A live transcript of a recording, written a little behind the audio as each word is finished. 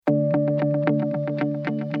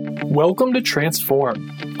Welcome to Transform,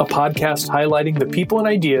 a podcast highlighting the people and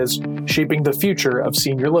ideas shaping the future of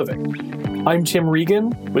senior living. I'm Tim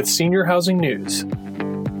Regan with Senior Housing News.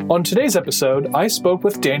 On today's episode, I spoke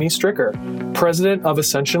with Danny Stricker, president of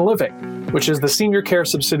Ascension Living, which is the senior care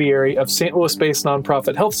subsidiary of St. Louis-based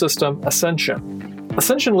nonprofit health system Ascension.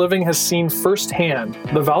 Ascension Living has seen firsthand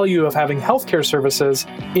the value of having healthcare services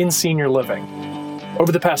in senior living.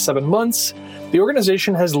 Over the past 7 months, the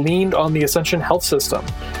organization has leaned on the Ascension Health System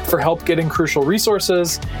for help getting crucial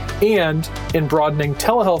resources and in broadening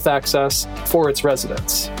telehealth access for its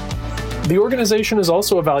residents. The organization is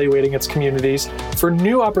also evaluating its communities for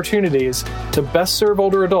new opportunities to best serve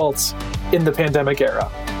older adults in the pandemic era.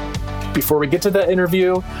 Before we get to that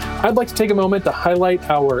interview, I'd like to take a moment to highlight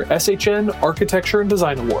our SHN Architecture and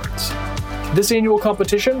Design Awards. This annual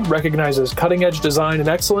competition recognizes cutting-edge design and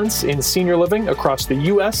excellence in senior living across the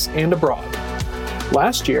U.S. and abroad.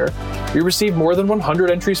 Last year, we received more than 100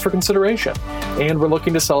 entries for consideration, and we're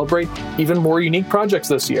looking to celebrate even more unique projects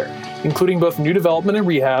this year, including both new development and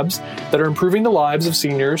rehabs that are improving the lives of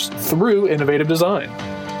seniors through innovative design.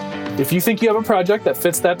 If you think you have a project that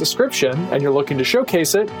fits that description and you're looking to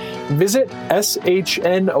showcase it, visit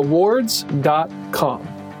shnawards.com.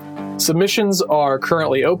 Submissions are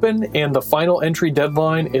currently open, and the final entry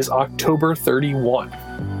deadline is October 31.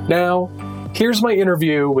 Now, here's my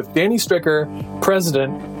interview with Danny Stricker,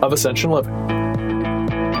 president of Ascension Living.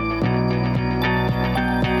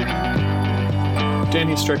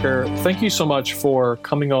 Danny Stricker, thank you so much for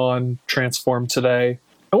coming on Transform today.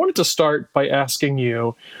 I wanted to start by asking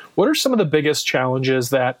you, what are some of the biggest challenges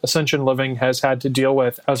that Ascension Living has had to deal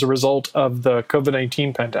with as a result of the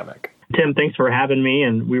COVID-19 pandemic? Tim, thanks for having me,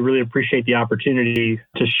 and we really appreciate the opportunity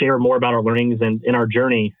to share more about our learnings and in our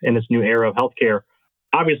journey in this new era of healthcare.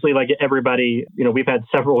 Obviously, like everybody, we've had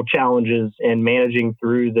several challenges in managing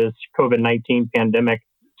through this COVID-19 pandemic.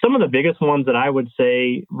 Some of the biggest ones that I would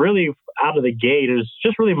say really out of the gate is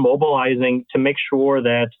just really mobilizing to make sure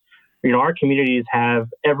that, our communities have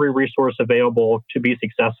every resource available to be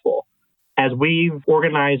successful. As we've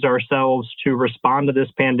organized ourselves to respond to this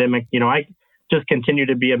pandemic, I just continue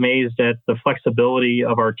to be amazed at the flexibility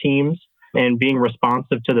of our teams and being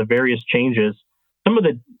responsive to the various changes. Some of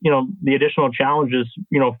the, the additional challenges,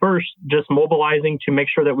 first, just mobilizing to make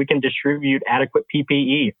sure that we can distribute adequate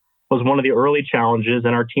PPE was one of the early challenges,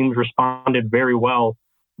 and our teams responded very well.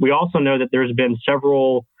 We also know that there's been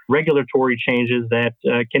several regulatory changes that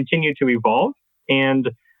continue to evolve, and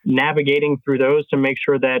navigating through those to make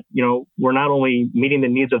sure that, we're not only meeting the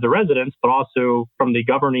needs of the residents, but also from the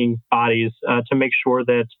governing bodies to make sure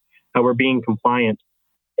that we're being compliant.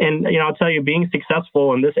 And, I'll tell you, being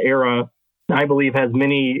successful in this era, I believe, has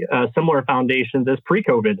many similar foundations as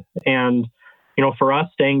pre-COVID. And, for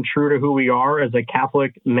us, staying true to who we are as a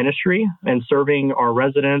Catholic ministry and serving our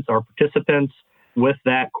residents, our participants with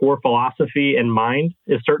that core philosophy in mind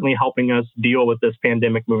is certainly helping us deal with this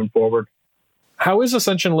pandemic moving forward. How is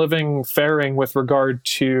Ascension Living faring with regard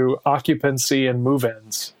to occupancy and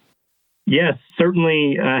move-ins? Yes,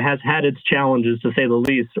 certainly has had its challenges, to say the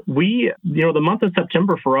least. We, the month of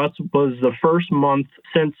September for us was the first month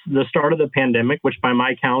since the start of the pandemic, which by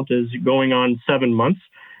my count is going on 7 months,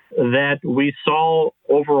 that we saw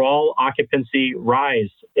overall occupancy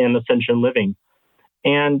rise in Ascension Living.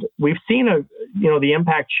 And we've seen the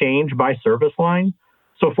impact change by service line.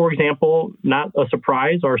 So, for example, not a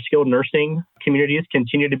surprise, our skilled nursing communities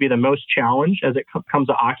continue to be the most challenged as it comes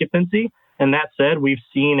to occupancy. And that said, we've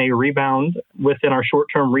seen a rebound within our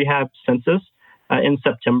short-term rehab census in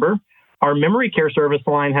September. Our memory care service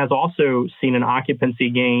line has also seen an occupancy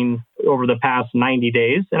gain over the past 90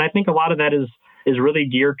 days. And I think a lot of that is really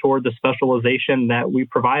geared toward the specialization that we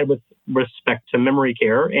provide with respect to memory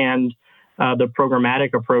care and the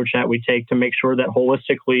programmatic approach that we take to make sure that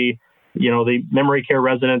holistically, the memory care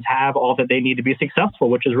residents have all that they need to be successful,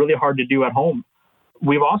 which is really hard to do at home.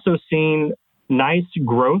 We've also seen nice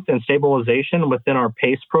growth and stabilization within our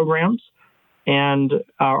PACE programs. And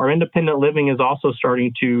our independent living is also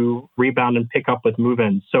starting to rebound and pick up with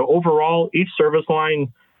move-ins. So overall, each service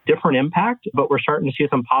line, different impact, but we're starting to see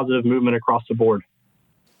some positive movement across the board.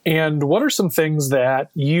 And what are some things that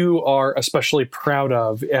you are especially proud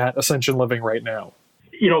of at Ascension Living right now?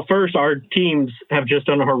 First, our teams have just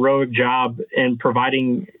done a heroic job in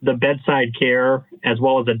providing the bedside care as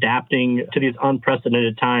well as adapting to these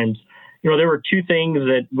unprecedented times. There were two things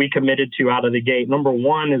that we committed to out of the gate. Number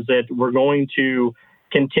one is that we're going to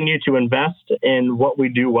continue to invest in what we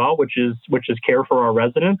do well, which is care for our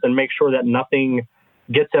residents, and make sure that nothing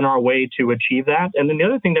gets in our way to achieve that. And then the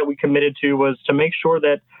other thing that we committed to was to make sure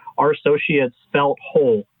that our associates felt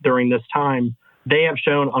whole during this time. They have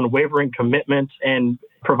shown unwavering commitment and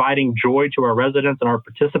providing joy to our residents and our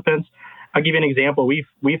participants. I'll give you an example.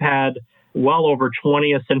 We've had well over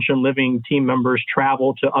 20 Ascension Living team members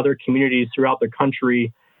travel to other communities throughout the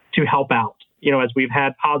country to help out. As we've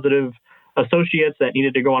had positive associates that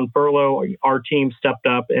needed to go on furlough, our team stepped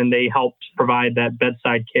up and they helped provide that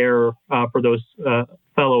bedside care for those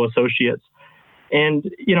fellow associates. And,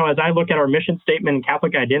 as I look at our mission statement and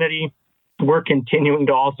Catholic identity, we're continuing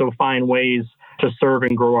to also find ways to serve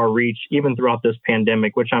and grow our reach, even throughout this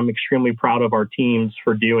pandemic, which I'm extremely proud of our teams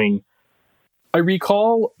for doing. I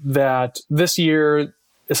recall that this year,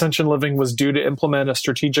 Ascension Living was due to implement a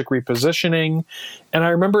strategic repositioning. And I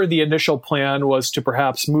remember the initial plan was to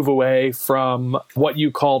perhaps move away from what you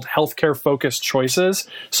called healthcare-focused choices.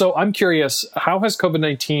 So I'm curious, how has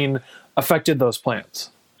COVID-19 affected those plans?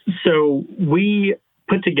 So we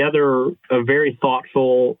put together a very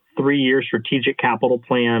thoughtful 3-year strategic capital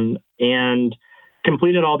plan and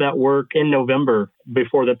completed all that work in November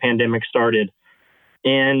before the pandemic started.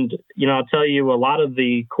 And, I'll tell you, a lot of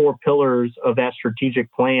the core pillars of that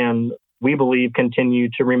strategic plan, we believe, continue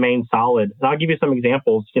to remain solid. And I'll give you some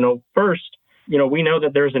examples. First, we know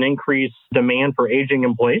that there's an increased demand for aging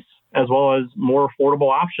in place, as well as more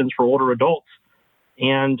affordable options for older adults.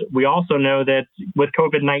 And we also know that with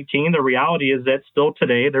COVID-19, the reality is that still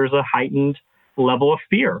today, there's a heightened level of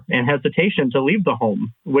fear and hesitation to leave the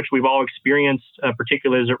home, which we've all experienced,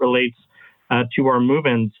 particularly as it relates to our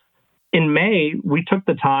move-ins. In May, we took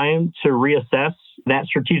the time to reassess that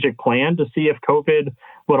strategic plan to see if COVID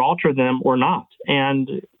would alter them or not. And,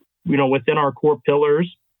 within our core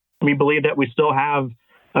pillars, we believe that we still have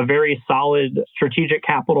a very solid strategic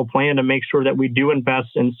capital plan to make sure that we do invest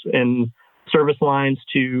in service lines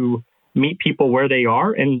to meet people where they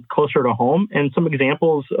are and closer to home. And some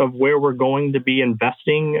examples of where we're going to be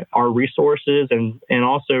investing our resources and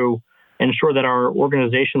also ensure that our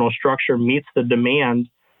organizational structure meets the demand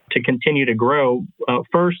to continue to grow.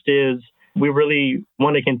 First is we really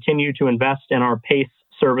want to continue to invest in our PACE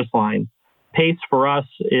service line. PACE for us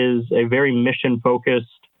is a very mission-focused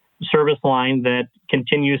service line that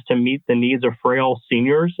continues to meet the needs of frail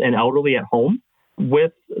seniors and elderly at home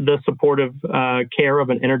with the supportive care of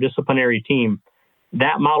an interdisciplinary team.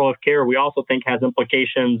 That model of care, we also think, has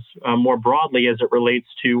implications more broadly as it relates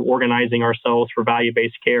to organizing ourselves for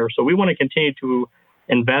value-based care. So we want to continue to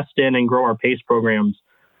invest in and grow our PACE programs.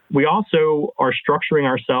 We also are structuring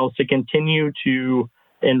ourselves to continue to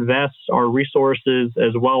invest our resources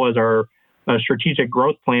as well as our strategic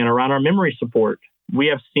growth plan around our memory support. We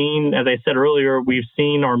have seen, as I said earlier, we've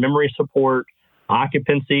seen our memory support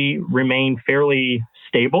occupancy remain fairly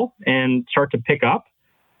stable and start to pick up.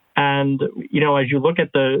 And, as you look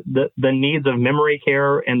at the needs of memory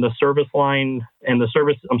care and the service line and the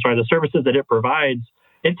services that it provides,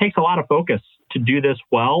 it takes a lot of focus to do this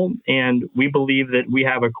well. And we believe that we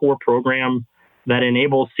have a core program that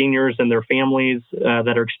enables seniors and their families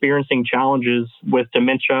that are experiencing challenges with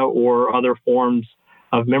dementia or other forms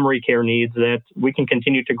of memory care needs, that we can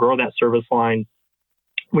continue to grow that service line.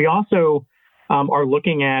 We also are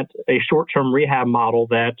looking at a short-term rehab model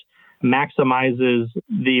that maximizes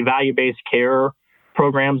the value-based care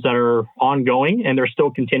programs that are ongoing, and they're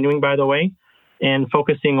still continuing, by the way, and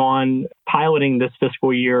focusing on piloting this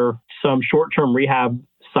fiscal year some short-term rehab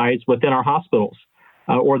sites within our hospitals,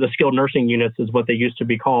 or the skilled nursing units is what they used to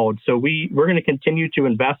be called. So we're going to continue to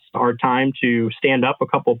invest our time to stand up a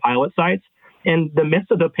couple of pilot sites. In the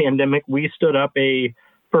midst of the pandemic, we stood up a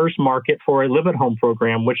first market for a Live at Home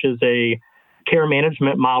program, which is a care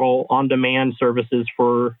management model on-demand services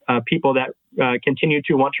for people that continue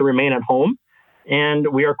to want to remain at home. And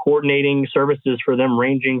we are coordinating services for them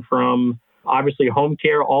ranging from obviously home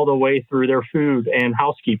care all the way through their food and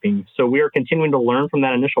housekeeping. So we are continuing to learn from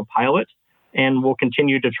that initial pilot, and we'll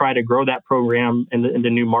continue to try to grow that program into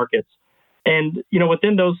new markets. And,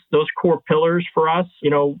 within those core pillars for us,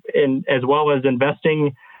 and as well as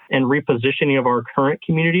investing and repositioning of our current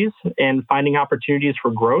communities and finding opportunities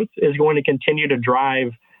for growth is going to continue to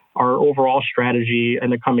drive our overall strategy in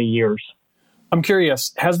the coming years. I'm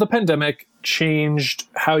curious, has the pandemic changed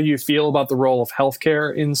how you feel about the role of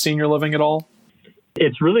healthcare in senior living at all?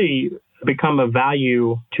 It's really become a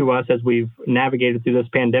value to us as we've navigated through this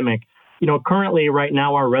pandemic. Currently right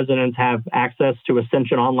now, our residents have access to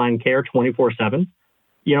Ascension online care 24/7.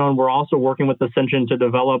 And we're also working with Ascension to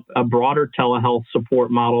develop a broader telehealth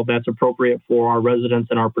support model that's appropriate for our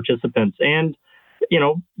residents and our participants. And,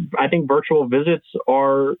 I think virtual visits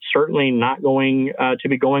are certainly not going to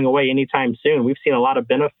be going away anytime soon. We've seen a lot of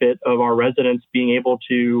benefit of our residents being able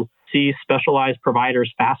to see specialized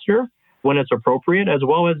providers faster when it's appropriate, as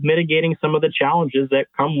well as mitigating some of the challenges that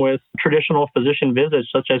come with traditional physician visits,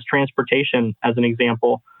 such as transportation, as an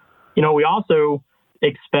example. We also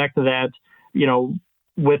expect that,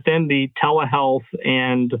 within the telehealth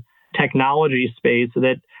and technology space,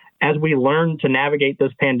 that as we learn to navigate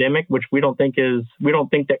this pandemic, which we don't think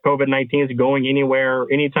that COVID-19 is going anywhere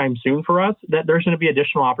anytime soon for us, that there's going to be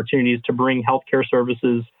additional opportunities to bring healthcare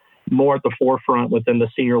services more at the forefront within the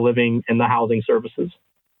senior living and the housing services.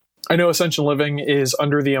 I know Ascension Living is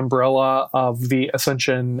under the umbrella of the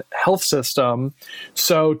Ascension Health System.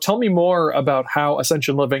 So tell me more about how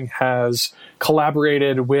Ascension Living has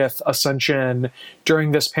collaborated with Ascension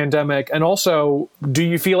during this pandemic. And also, do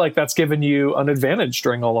you feel like that's given you an advantage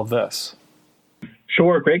during all of this?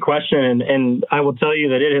 Sure. Great question. And I will tell you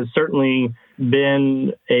that it has certainly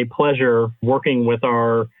been a pleasure working with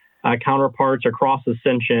our counterparts across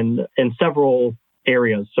Ascension in several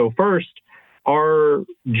areas. So first, our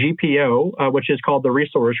GPO, which is called the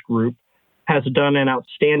Resource Group, has done an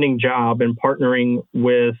outstanding job in partnering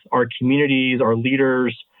with our communities, our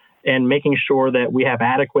leaders, and making sure that we have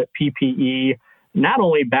adequate PPE, not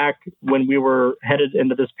only back when we were headed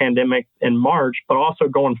into this pandemic in March, but also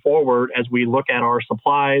going forward as we look at our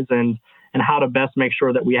supplies and how to best make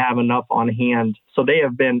sure that we have enough on hand. So they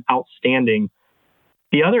have been outstanding.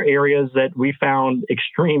 The other areas that we found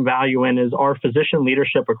extreme value in is our physician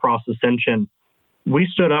leadership across Ascension. We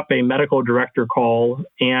stood up a medical director call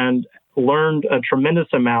and learned a tremendous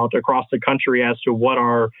amount across the country as to what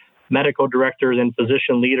our medical directors and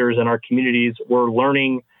physician leaders in our communities were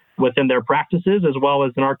learning within their practices as well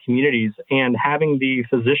as in our communities. And having the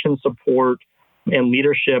physician support and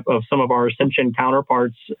leadership of some of our Ascension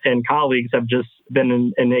counterparts and colleagues have just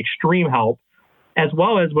been an extreme help. As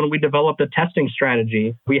well as when we developed a testing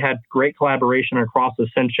strategy, we had great collaboration across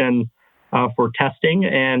Ascension for testing,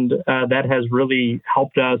 and that has really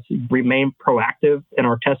helped us remain proactive in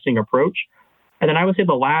our testing approach. And then I would say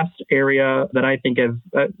the last area that I think is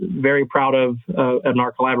very proud of in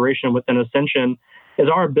our collaboration within Ascension is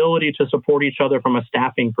our ability to support each other from a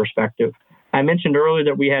staffing perspective. I mentioned earlier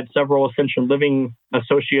that we had several Ascension Living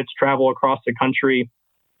associates travel across the country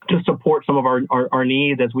to support some of our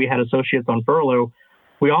needs as we had associates on furlough.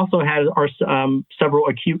 We also had our several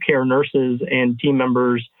acute care nurses and team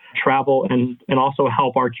members travel and also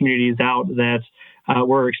help our communities out that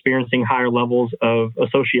were experiencing higher levels of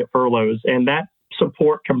associate furloughs. And that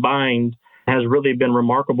support combined has really been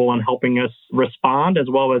remarkable in helping us respond as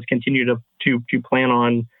well as continue to plan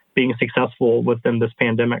on being successful within this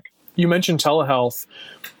pandemic. You mentioned telehealth.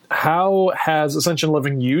 How has Ascension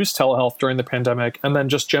Living used telehealth during the pandemic? And then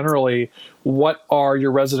just generally, what are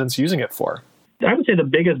your residents using it for? I would say the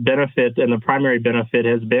biggest benefit and the primary benefit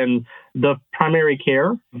has been the primary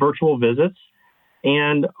care, virtual visits,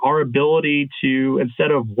 and our ability to,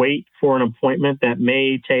 instead of wait for an appointment that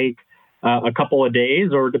may take a couple of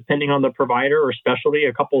days or depending on the provider or specialty,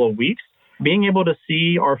 a couple of weeks, being able to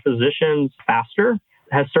see our physicians faster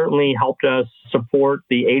has certainly helped us support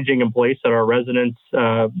the aging in place that our residents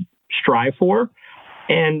strive for.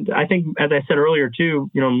 And I think, as I said earlier,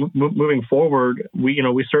 too, moving forward, we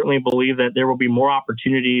certainly believe that there will be more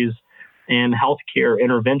opportunities and healthcare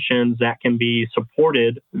interventions that can be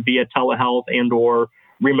supported via telehealth and or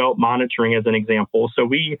remote monitoring, as an example. So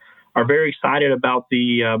we are very excited about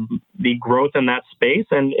the growth in that space,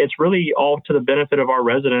 and it's really all to the benefit of our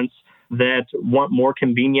residents that want more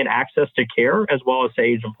convenient access to care as well as to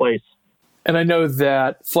age in place. And I know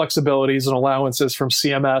that flexibilities and allowances from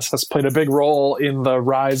CMS has played a big role in the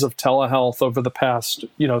rise of telehealth over the past,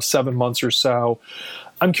 7 months or so.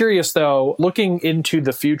 I'm curious, though, looking into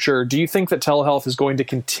the future, do you think that telehealth is going to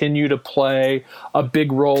continue to play a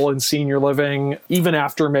big role in senior living even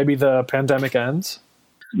after maybe the pandemic ends?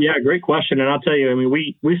 Yeah, great question. And I'll tell you,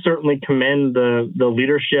 we certainly commend the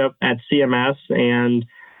leadership at CMS and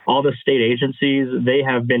all the state agencies. They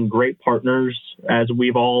have been great partners as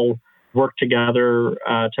we've all worked together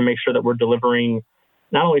to make sure that we're delivering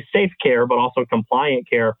not only safe care, but also compliant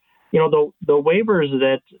care. The waivers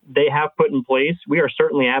that they have put in place, we are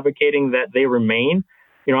certainly advocating that they remain.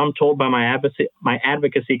 I'm told by my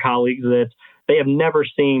advocacy colleagues that they have never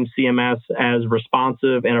seen CMS as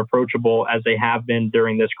responsive and approachable as they have been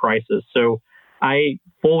during this crisis. So I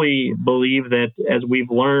fully believe that as we've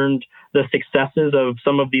learned the successes of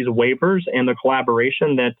some of these waivers and the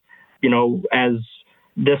collaboration that, as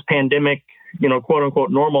this pandemic, quote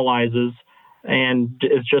unquote, normalizes and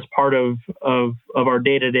is just part of our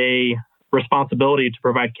day-to-day responsibility to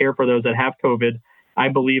provide care for those that have COVID, I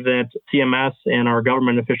believe that CMS and our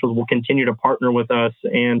government officials will continue to partner with us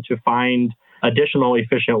and to find additional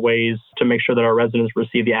efficient ways to make sure that our residents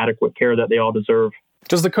receive the adequate care that they all deserve.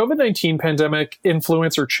 Does the COVID-19 pandemic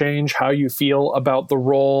influence or change how you feel about the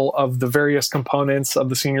role of the various components of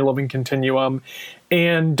the senior living continuum?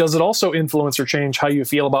 And does it also influence or change how you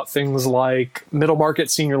feel about things like middle market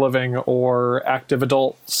senior living or active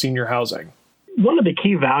adult senior housing? One of the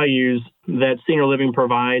key values that senior living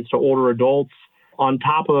provides to older adults, on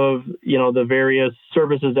top of, the various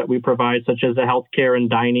services that we provide, such as the healthcare and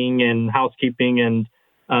dining and housekeeping and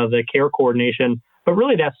the care coordination, but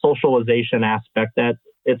really that socialization aspect, that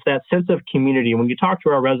it's that sense of community. When you talk to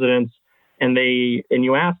our residents and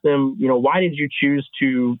you ask them, why did you choose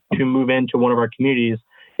to move into one of our communities?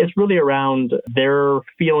 It's really around their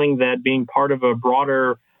feeling that being part of a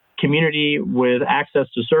broader community with access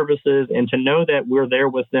to services and to know that we're there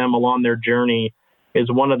with them along their journey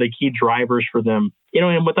is one of the key drivers for them.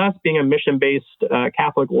 And with us being a mission-based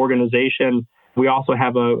Catholic organization, we also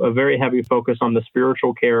have a very heavy focus on the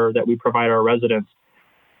spiritual care that we provide our residents.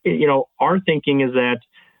 Our thinking is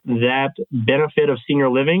that benefit of senior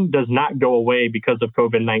living does not go away because of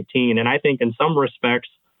COVID-19. And I think in some respects,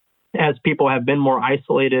 as people have been more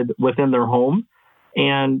isolated within their home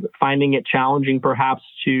and finding it challenging perhaps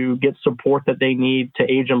to get support that they need to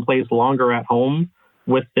age in place longer at home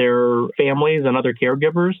with their families and other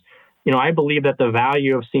caregivers, I believe that the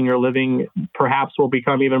value of senior living perhaps will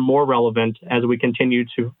become even more relevant as we continue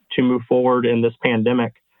to move forward in this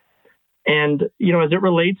pandemic. And, as it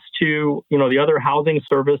relates to, the other housing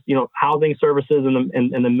services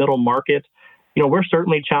in the middle market, we're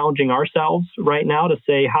certainly challenging ourselves right now to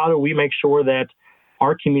say, how do we make sure that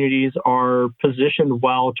our communities are positioned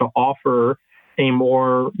well to offer a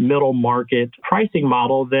more middle market pricing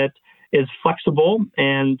model that is flexible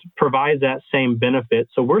and provides that same benefit.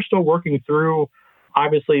 So we're still working through,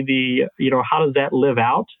 obviously, how does that live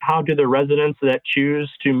out? How do the residents that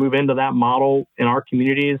choose to move into that model in our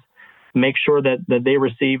communities make sure that they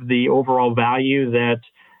receive the overall value that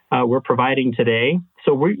we're providing today?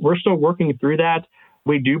 So we're still working through that.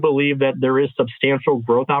 We do believe that there is substantial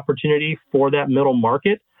growth opportunity for that middle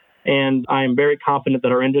market. And I'm very confident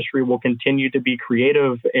that our industry will continue to be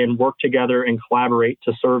creative and work together and collaborate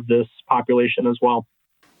to serve this population as well.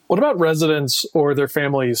 What about residents or their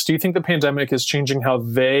families? Do you think the pandemic is changing how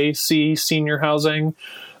they see senior housing?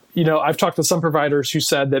 I've talked to some providers who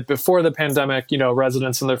said that before the pandemic,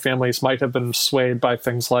 residents and their families might have been swayed by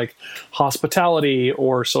things like hospitality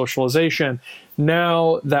or socialization.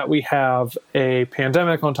 Now that we have a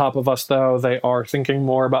pandemic on top of us, though, they are thinking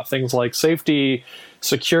more about things like safety,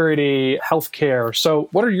 security, healthcare. So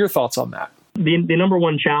what are your thoughts on that? The number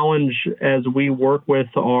one challenge as we work with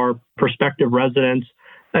our prospective residents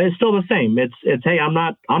is still the same. It's hey, I'm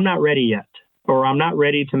not ready yet, or I'm not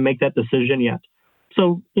ready to make that decision yet.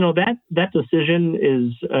 So, that decision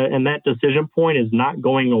is, and that decision point is not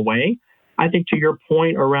going away. I think to your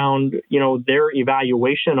point around, their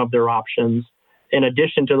evaluation of their options, in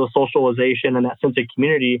addition to the socialization and that sense of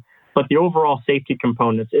community, but the overall safety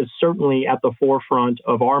components is certainly at the forefront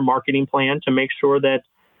of our marketing plan to make sure that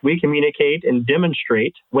we communicate and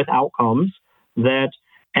demonstrate with outcomes that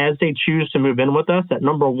as they choose to move in with us, that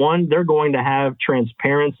number one, they're going to have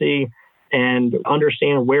transparency and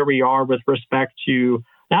understand where we are with respect to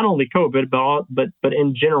not only COVID, but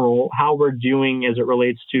in general, how we're doing as it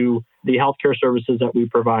relates to the healthcare services that we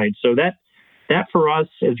provide. So that for us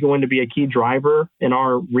is going to be a key driver in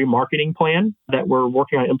our remarketing plan that we're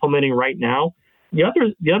working on implementing right now. The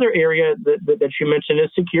other area that you mentioned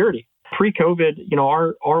is security. Pre-COVID,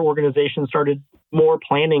 our organization started more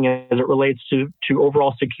planning as it relates to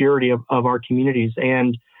overall security of our communities.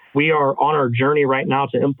 And we are on our journey right now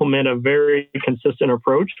to implement a very consistent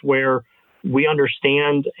approach where we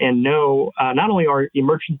understand and know not only our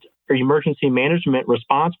emergency management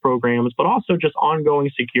response programs, but also just ongoing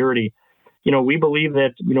security. We believe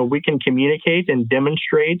that, we can communicate and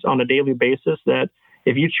demonstrate on a daily basis that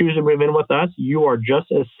if you choose to move in with us, you are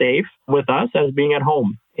just as safe with us as being at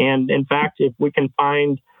home. And in fact, if we can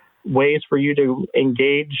find ways for you to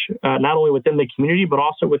engage not only within the community, but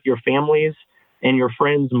also with your families and your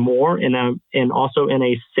friends more and also in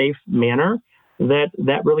a safe manner,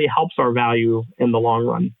 that really helps our value in the long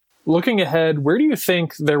run. Looking ahead, where do you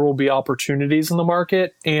think there will be opportunities in the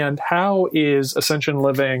market, and how is Ascension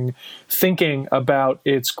Living thinking about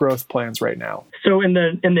its growth plans right now? So in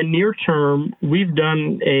the near term, we've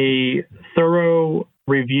done a thorough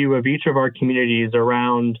review of each of our communities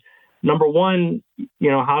around, number one,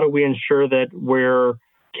 how do we ensure that we're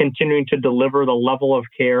continuing to deliver the level of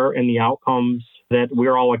care and the outcomes that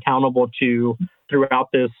we're all accountable to throughout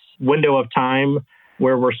this window of time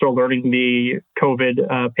where we're still learning the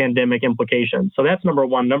COVID pandemic implications. So that's number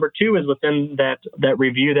one. Number two is within that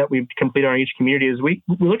review that we've completed on each community is we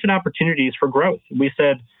looked at opportunities for growth. We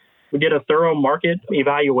said we did a thorough market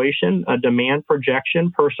evaluation, a demand projection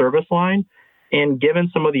per service line. And given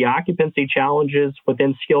some of the occupancy challenges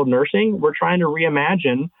within skilled nursing, we're trying to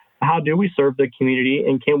reimagine how do we serve the community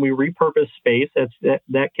and can we repurpose space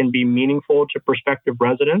that can be meaningful to prospective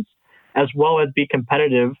residents, as well as be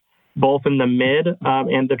competitive both in the mid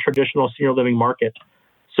and the traditional senior living market.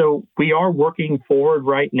 So we are working forward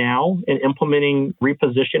right now in implementing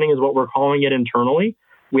repositioning is what we're calling it internally.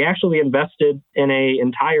 We actually invested in an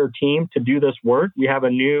entire team to do this work. We have a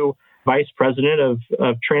new vice president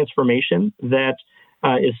of transformation that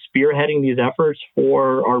is spearheading these efforts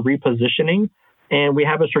for our repositioning. And we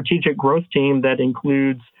have a strategic growth team that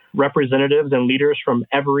includes representatives and leaders from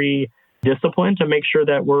every discipline to make sure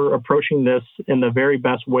that we're approaching this in the very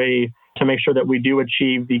best way to make sure that we do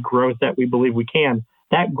achieve the growth that we believe we can.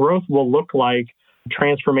 That growth will look like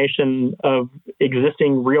transformation of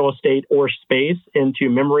existing real estate or space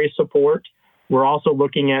into memory support. We're also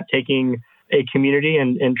looking at taking a community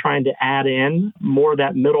and trying to add in more of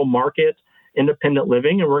that middle market independent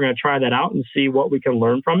living, and we're going to try that out and see what we can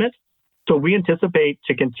learn from it. So we anticipate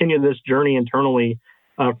to continue this journey internally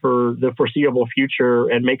for the foreseeable future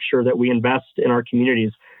and make sure that we invest in our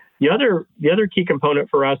communities. The other key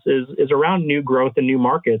component for us is around new growth and new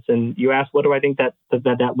markets. And you asked, what do I think that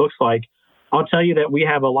looks like? I'll tell you that we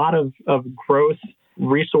have a lot of growth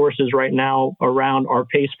resources right now around our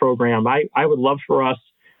PACE program. I would love for us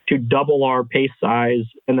to double our PACE size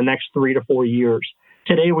in the next 3 to 4 years.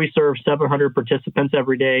 Today, we serve 700 participants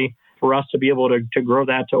every day. For us to be able to grow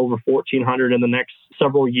that to over 1,400 in the next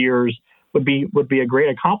several years would be a great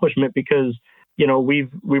accomplishment because, you know, we've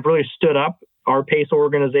really stood up our PACE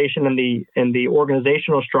organization and the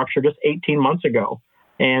organizational structure just 18 months ago.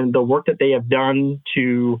 And the work that they have done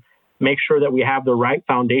to make sure that we have the right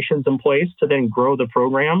foundations in place to then grow the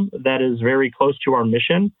program that is very close to our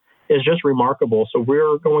mission is just remarkable. So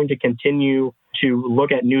we're going to continue to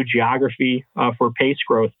look at new geography for PACE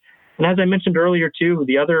growth. And as I mentioned earlier, too,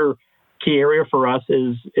 the other key area for us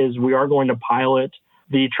is we are going to pilot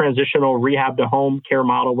the transitional rehab to home care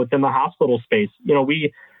model within the hospital space. You know,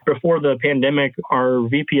 before the pandemic, our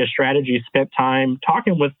VP of strategy spent time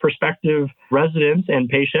talking with prospective residents and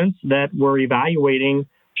patients that were evaluating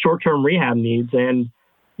short-term rehab needs. And,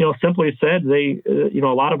 you know, simply said,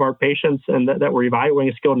 a lot of our patients and that were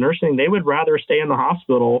evaluating skilled nursing, they would rather stay in the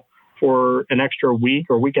hospital for an extra week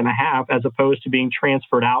or week and a half as opposed to being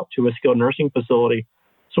transferred out to a skilled nursing facility.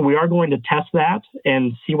 So we are going to test that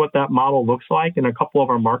and see what that model looks like in a couple of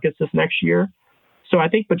our markets this next year. So I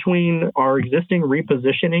think between our existing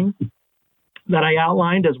repositioning that I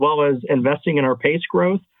outlined, as well as investing in our PACE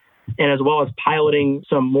growth, and as well as piloting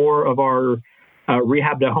some more of our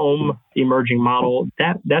rehab to home emerging model,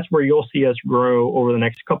 that's where you'll see us grow over the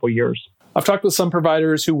next couple of years. I've talked with some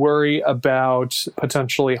providers who worry about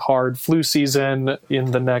potentially hard flu season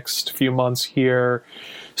in the next few months here.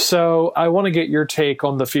 So I want to get your take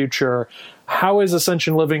on the future. How is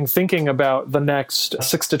Ascension Living thinking about the next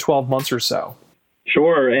 6 to 12 months or so?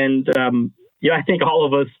 Sure. And I think all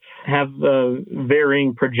of us have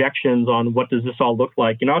varying projections on what does this all look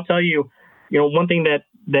like. And I'll tell you, one thing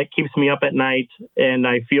that keeps me up at night and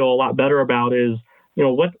I feel a lot better about is,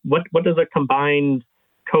 what does a combined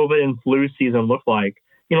COVID and flu season look like?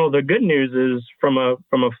 The good news is from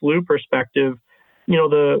a flu perspective,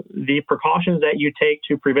 the precautions that you take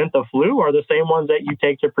to prevent the flu are the same ones that you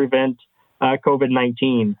take to prevent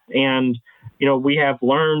COVID-19. And, we have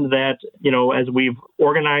learned that, as we've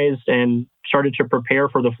organized and started to prepare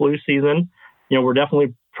for the flu season, we're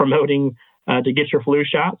definitely promoting to get your flu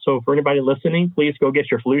shot. So for anybody listening, please go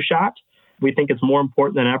get your flu shot. We think it's more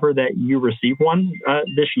important than ever that you receive one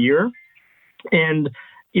this year. And,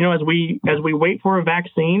 as we wait for a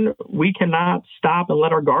vaccine, we cannot stop and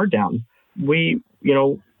let our guard down.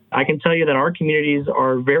 I can tell you that our communities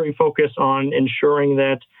are very focused on ensuring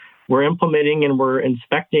that we're implementing and we're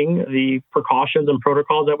inspecting the precautions and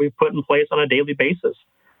protocols that we've put in place on a daily basis.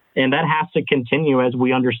 And that has to continue as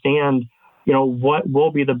we understand, what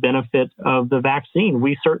will be the benefit of the vaccine.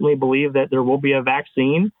 We certainly believe that there will be a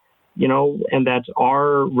vaccine, and that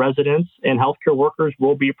our residents and healthcare workers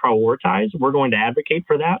will be prioritized. We're going to advocate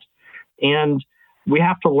for that. And we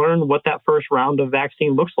have to learn what that first round of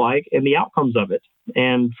vaccine looks like and the outcomes of it.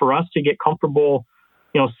 And for us to get comfortable,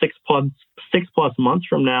 6 plus months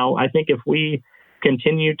from now, I think if we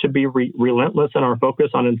continue to be relentless in our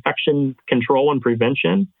focus on infection control and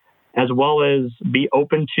prevention, as well as be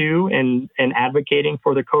open to and advocating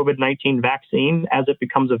for the COVID-19 vaccine as it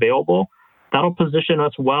becomes available, that'll position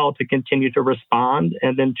us well to continue to respond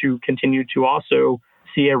and then to continue to also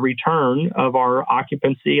see a return of our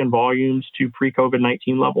occupancy and volumes to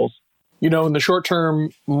pre-COVID-19 levels. In the short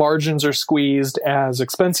term, margins are squeezed as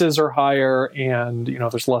expenses are higher and,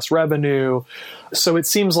 there's less revenue. So it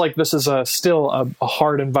seems like this is still a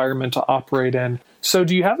hard environment to operate in. So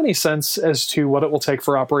do you have any sense as to what it will take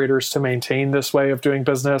for operators to maintain this way of doing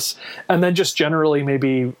business? And then just generally,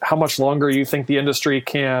 maybe how much longer you think the industry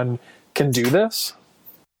can do this?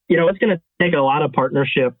 It's going to take a lot of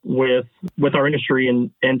partnership with our industry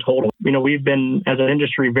in total. We've been, as an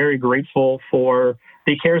industry, very grateful for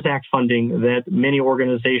the CARES Act funding that many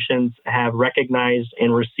organizations have recognized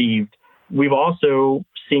and received. We've also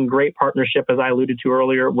seen great partnership, as I alluded to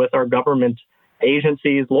earlier, with our government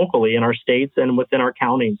agencies locally in our states and within our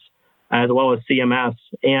counties, as well as CMS.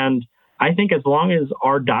 And I think as long as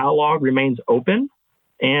our dialogue remains open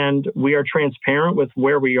and we are transparent with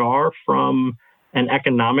where we are from an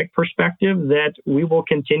economic perspective, that we will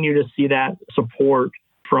continue to see that support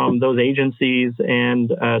from those agencies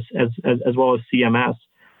and as well as CMS.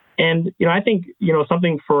 And, I think,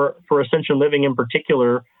 something for Ascension Living in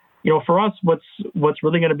particular, for us, what's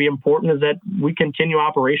really going to be important is that we continue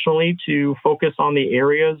operationally to focus on the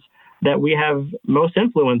areas that we have most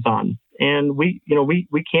influence on. And we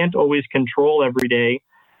can't always control every day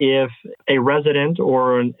if a resident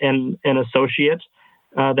or an associate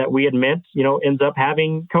that we admit, ends up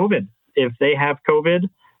having COVID. If they have COVID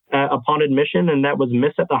upon admission and that was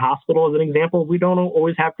missed at the hospital, as an example, we don't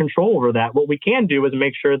always have control over that. What we can do is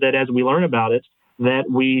make sure that as we learn about it,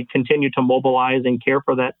 that we continue to mobilize and care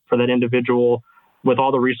for that individual with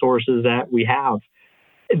all the resources that we have.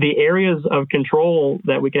 The areas of control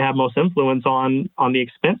that we can have most influence on the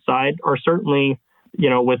expense side are certainly,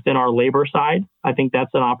 within our labor side. I think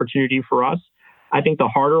that's an opportunity for us. I think the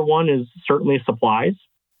harder one is certainly supplies.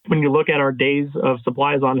 When you look at our days of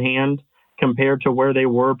supplies on hand compared to where they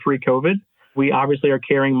were pre-COVID, we obviously are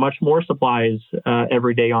carrying much more supplies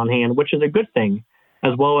every day on hand, which is a good thing,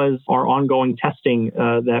 as well as our ongoing testing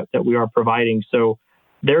that we are providing. So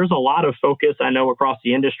there's a lot of focus, I know, across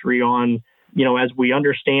the industry on, as we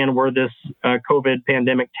understand where this COVID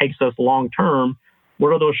pandemic takes us long term,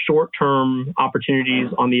 what are those short-term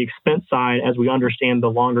opportunities on the expense side as we understand the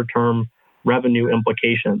longer-term revenue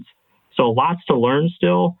implications. So lots to learn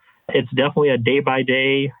still. It's definitely a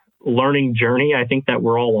day-by-day learning journey, I think, that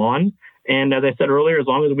we're all on. And as I said earlier, as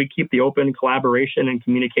long as we keep the open collaboration and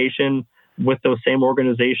communication with those same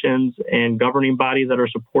organizations and governing bodies that are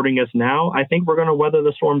supporting us now, I think we're going to weather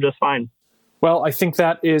the storm just fine. Well, I think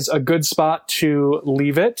that is a good spot to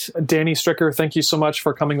leave it. Danny Stricker, thank you so much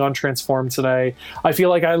for coming on Transform today. I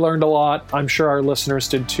feel like I learned a lot. I'm sure our listeners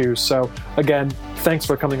did too. So again, thanks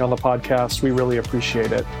for coming on the podcast. We really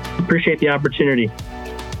appreciate it. Appreciate the opportunity.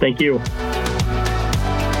 Thank you.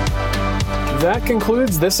 That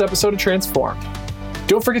concludes this episode of Transform.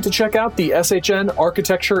 Don't forget to check out the SHN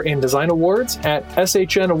Architecture and Design Awards at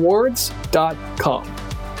shnawards.com.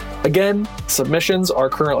 Again, submissions are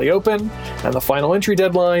currently open, and the final entry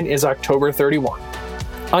deadline is October 31.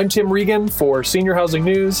 I'm Tim Regan for Senior Housing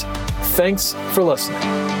News. Thanks for listening.